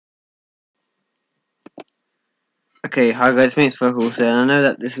Okay, hi guys, my name's Focus, and I know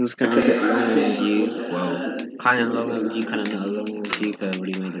that this was kind of a bit long overdue. Well, kind of long overdue, kind of not long overdue, because I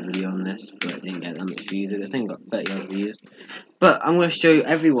already made a video on this, but it didn't get that much views. I think it got 30 odd views. But I'm going to show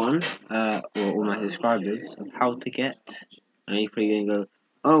everyone, or all my subscribers, of how to get. And you're probably going to go,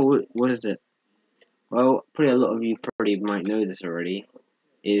 oh, what is it? Well, probably a lot of you probably might know this already,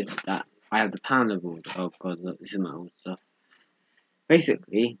 is that I have the Panda Board. Oh god, look, this is my old stuff.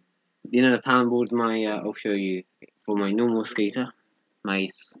 Basically, you know the Panda Board, I'll show you, for my normal skater.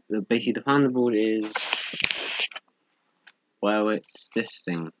 Basically the Panda Board is, well, it's this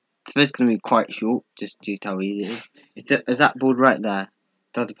thing. It's first going to be quite short, just due to how easy it is. It's that board right there.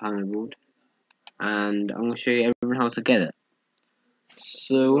 That's a Panda Board. And I'm going to show you everyone how to get it.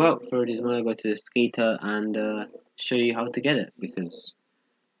 So without further ado, I'm going to go to the skater and show you how to get it, because,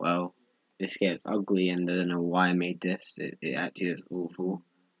 well, this gets ugly and I don't know why I made this. It actually is awful.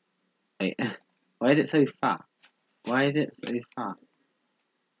 Wait, why is it so fat? Why is it so fat?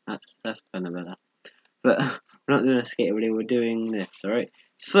 That's kind of better. But we're not doing a skater video, we're doing this, alright?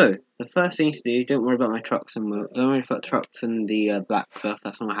 So, the first thing to do, don't worry about my trucks and don't worry about trucks and the black stuff.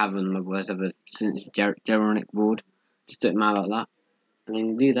 That's what I have on my boards ever since Geronic board. Just don't matter about that. And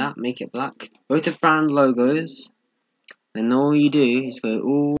then do that, make it black. Go to brand logos. Then all you do is go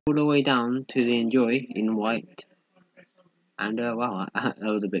all the way down to the enjoy in white. And wow, that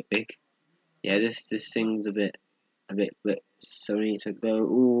was a bit big. Yeah, this thing's a bit so we need to go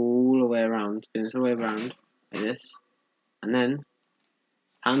all the way around, spin this all the way around like this, and then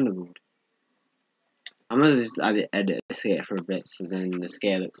Panda Board. I'm gonna just edit the skater for a bit, so then the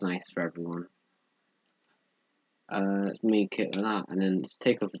scale looks nice for everyone. Let's make it like that, and then let's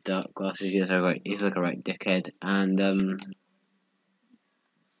take off the dark glasses. He's like a right dickhead, and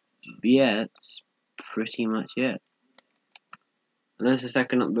yeah, that's pretty much it. And that's the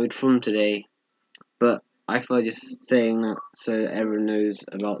second upload from today, but I feel just saying that so that everyone knows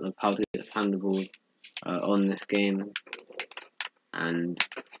about how to get the Panda Board on this game. And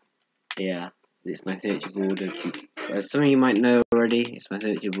yeah, it's my signature board. As some of you might know already, it's my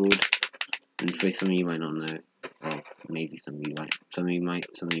signature board, and for some of you might not know. Well, maybe some of you might. Some of you might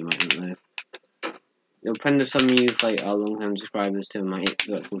not know. It'll depend if some of you like are long-term subscribers to my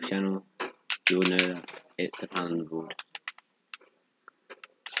virtual channel. You will know that it's a Panda Board.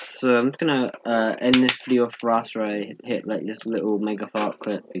 So I'm just gonna end this video off after I hit like this little mega fart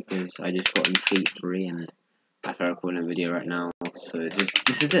clip, because I just got on Skate 3 and I feel recording a video right now. So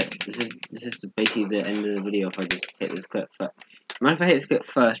this is it. This is basically the end of the video. If I just hit this clip first, mind if I hit this clip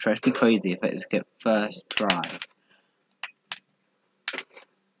first try? It'd be crazy if I hit this clip first try.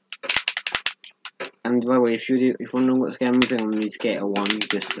 And by the way, if you want to know what scale I'm using, I'm using Skater 1.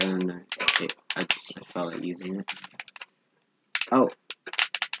 Just I felt like using it. Oh,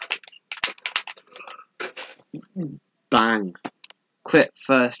 bang! Clip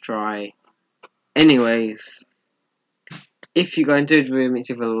first try. Anyways, if you guys enjoyed the video, make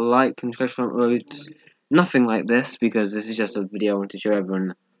sure to like and subscribe for uploads. Nothing like this, because this is just a video I want to show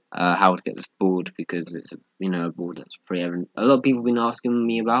everyone how to get this board, because it's a board that's pretty evident. A lot of people have been asking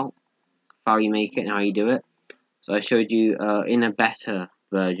me about how you make it and how you do it. So I showed you in a better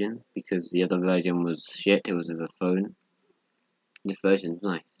version, because the other version was shit. It was with a phone. This version's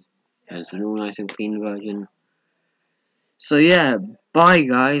nice. It's an all nice and clean version. So yeah, bye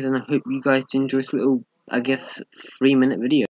guys, and I hope you guys enjoyed this little, I guess, 3-minute video.